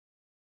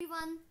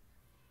everyone,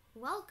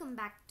 welcome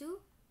back to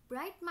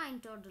Bright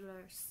Mind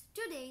Toddlers.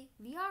 Today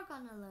we are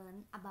gonna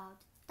learn about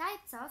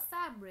types of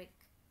fabric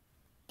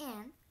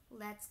and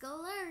let's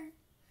go learn.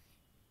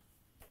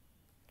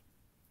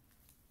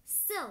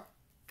 Silk.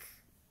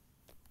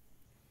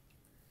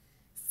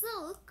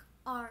 Silk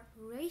or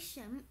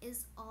resham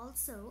is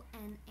also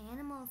an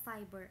animal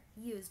fiber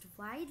used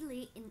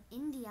widely in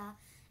India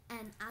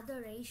and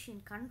other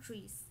Asian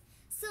countries.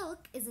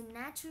 Silk is a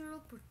natural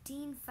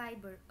protein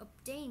fiber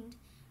obtained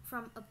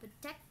from a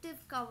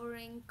protective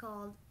covering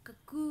called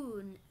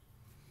cocoon,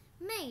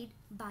 made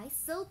by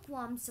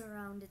silkworms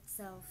around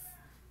itself.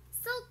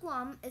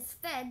 Silkworm is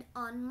fed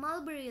on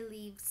mulberry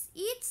leaves.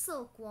 Each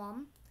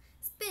silkworm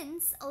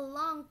spins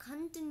along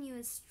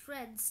continuous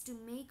threads to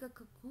make a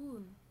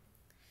cocoon.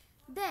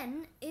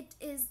 Then it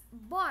is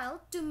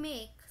boiled to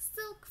make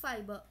silk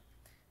fiber.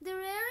 The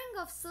rearing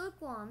of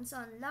silkworms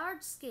on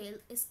large scale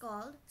is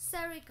called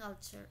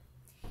sericulture.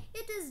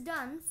 It is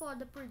done for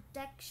the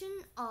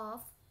protection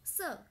of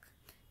silk.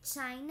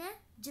 China,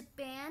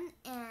 Japan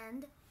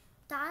and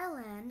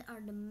Thailand are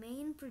the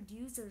main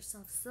producers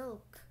of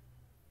silk.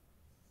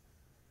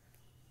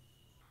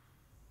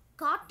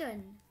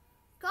 Cotton.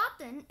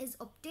 Cotton is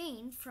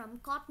obtained from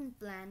cotton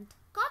plant.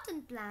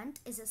 Cotton plant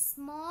is a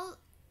small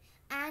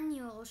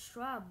annual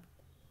shrub.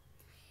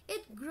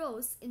 It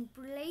grows in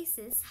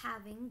places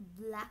having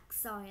black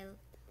soil,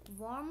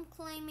 warm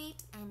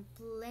climate and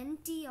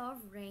plenty of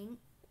rain.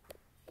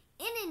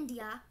 In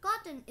India,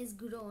 cotton is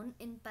grown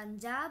in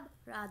Punjab,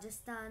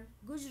 Rajasthan,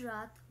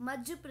 Gujarat,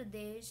 Madhya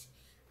Pradesh,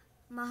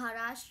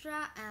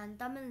 Maharashtra and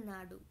Tamil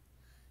Nadu.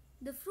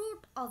 The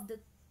fruit of the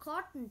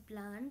cotton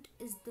plant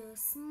is the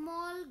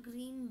small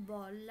green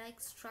ball-like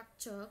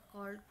structure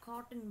called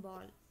cotton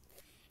ball.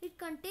 It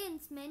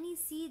contains many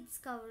seeds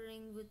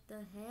covering with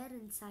the hair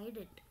inside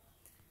it.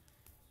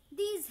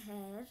 These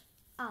hair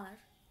are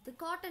the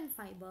cotton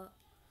fiber.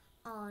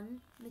 On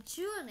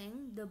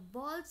maturing, the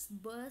balls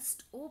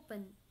burst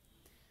open.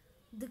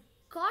 The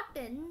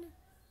cotton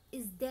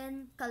is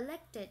then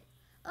collected.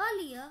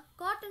 Earlier,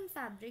 cotton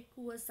fabric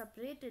was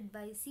separated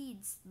by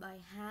seeds by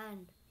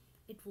hand.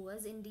 It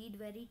was indeed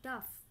very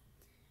tough,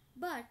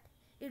 but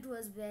it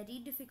was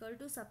very difficult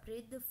to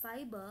separate the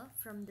fiber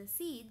from the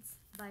seeds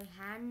by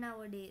hand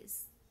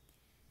nowadays.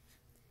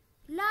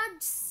 Large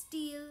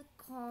steel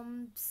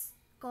combs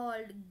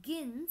called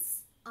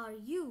gins are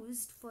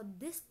used for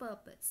this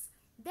purpose.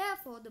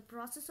 Therefore, the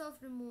process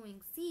of removing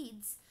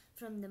seeds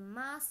from the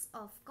mass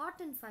of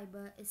cotton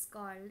fiber is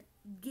called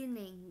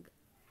ginning.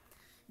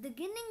 The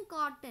ginning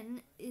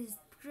cotton is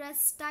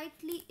pressed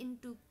tightly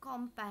into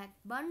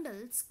compact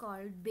bundles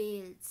called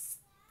bales,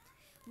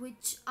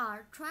 which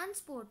are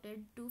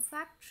transported to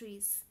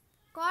factories.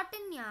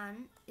 Cotton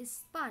yarn is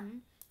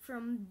spun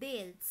from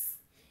bales.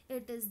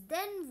 It is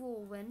then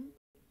woven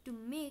to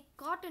make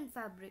cotton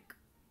fabric.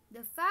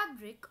 The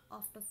fabric,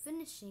 after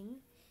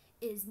finishing,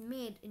 is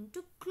made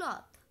into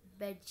cloth,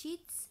 bed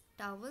sheets,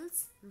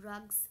 towels,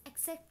 rugs,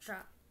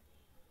 etc.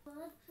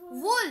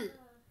 Wool.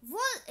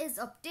 Wool is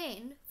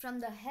obtained from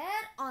the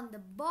hair on the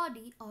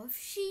body of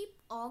sheep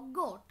or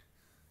goat.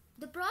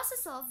 The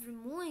process of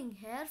removing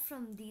hair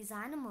from these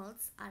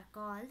animals are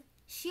called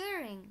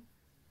shearing.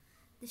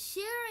 The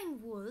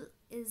shearing wool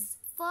is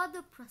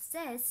further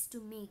processed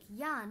to make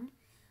yarn,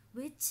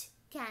 which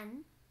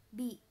can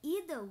be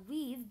either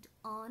weaved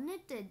or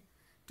knitted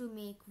to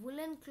make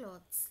woolen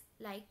clothes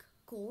like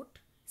coat,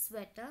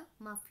 sweater,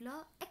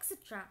 muffler,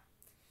 etc.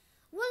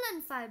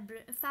 Woolen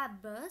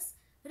fibers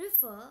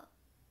refer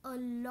a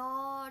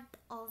lot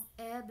of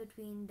air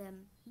between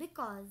them,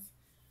 because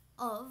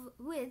of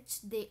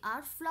which they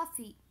are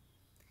fluffy.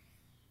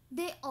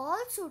 They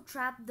also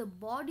trap the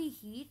body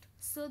heat,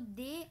 so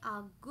they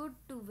are good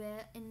to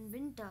wear in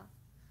winter.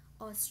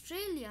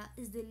 Australia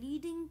is the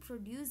leading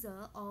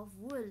producer of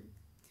wool,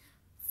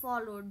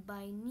 followed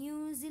by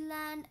New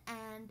Zealand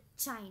and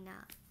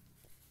China.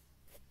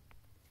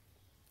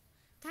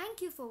 Thank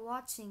you for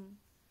watching.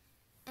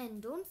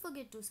 And don't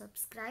forget to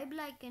subscribe,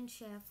 like and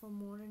share for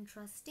more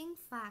interesting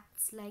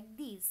facts like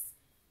these.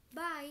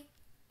 Bye.